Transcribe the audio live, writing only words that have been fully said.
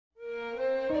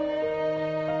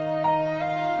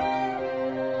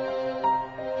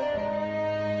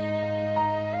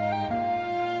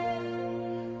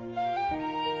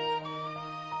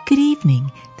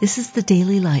evening. This is the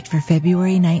Daily Light for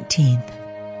February 19th.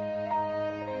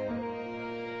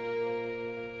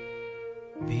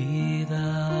 Be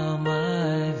thou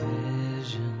my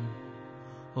vision,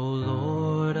 O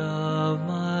Lord of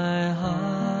my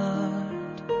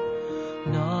heart,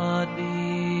 not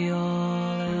be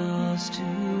all else to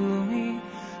me,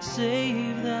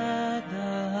 save that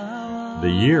thou art. The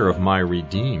year of my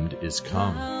redeemed is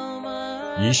come.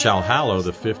 Ye shall hallow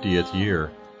the 50th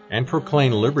year, and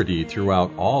proclaim liberty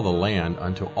throughout all the land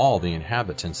unto all the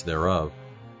inhabitants thereof.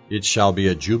 It shall be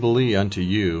a jubilee unto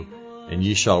you, and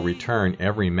ye shall return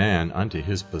every man unto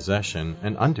his possession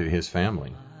and unto his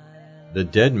family. The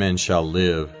dead men shall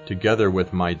live, together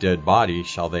with my dead body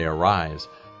shall they arise.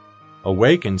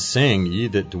 Awake and sing, ye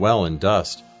that dwell in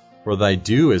dust, for thy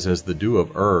dew is as the dew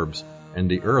of herbs, and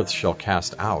the earth shall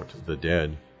cast out the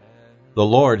dead. The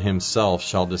Lord himself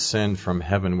shall descend from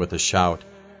heaven with a shout,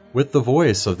 with the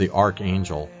voice of the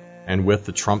archangel, and with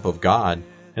the trump of God,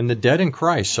 and the dead in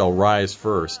Christ shall rise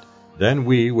first. Then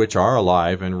we which are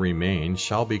alive and remain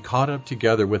shall be caught up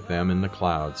together with them in the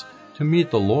clouds, to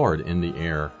meet the Lord in the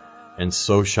air, and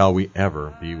so shall we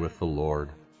ever be with the Lord.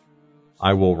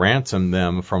 I will ransom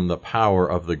them from the power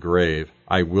of the grave,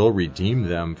 I will redeem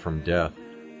them from death.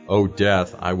 O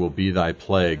death, I will be thy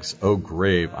plagues, O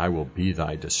grave, I will be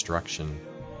thy destruction.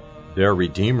 Their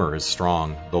Redeemer is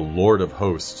strong, the Lord of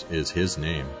hosts is his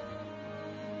name.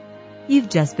 You've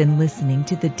just been listening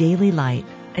to the Daily Light,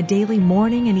 a daily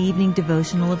morning and evening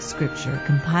devotional of Scripture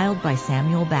compiled by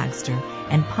Samuel Bagster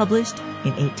and published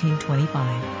in 1825.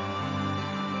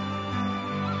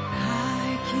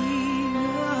 High King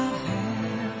of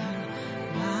heaven,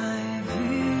 my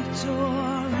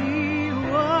victory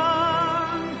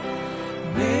won,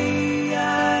 may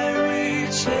I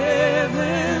reach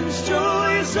heaven's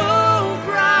joy, so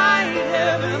bright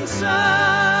heaven's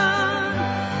sun.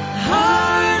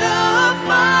 Heart of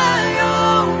my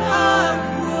own heart,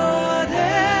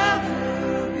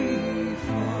 whatever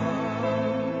befall,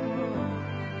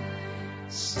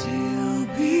 still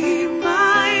be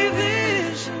my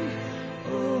vision,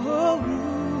 O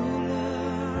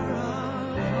ruler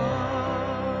of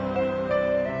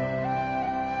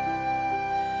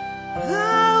all.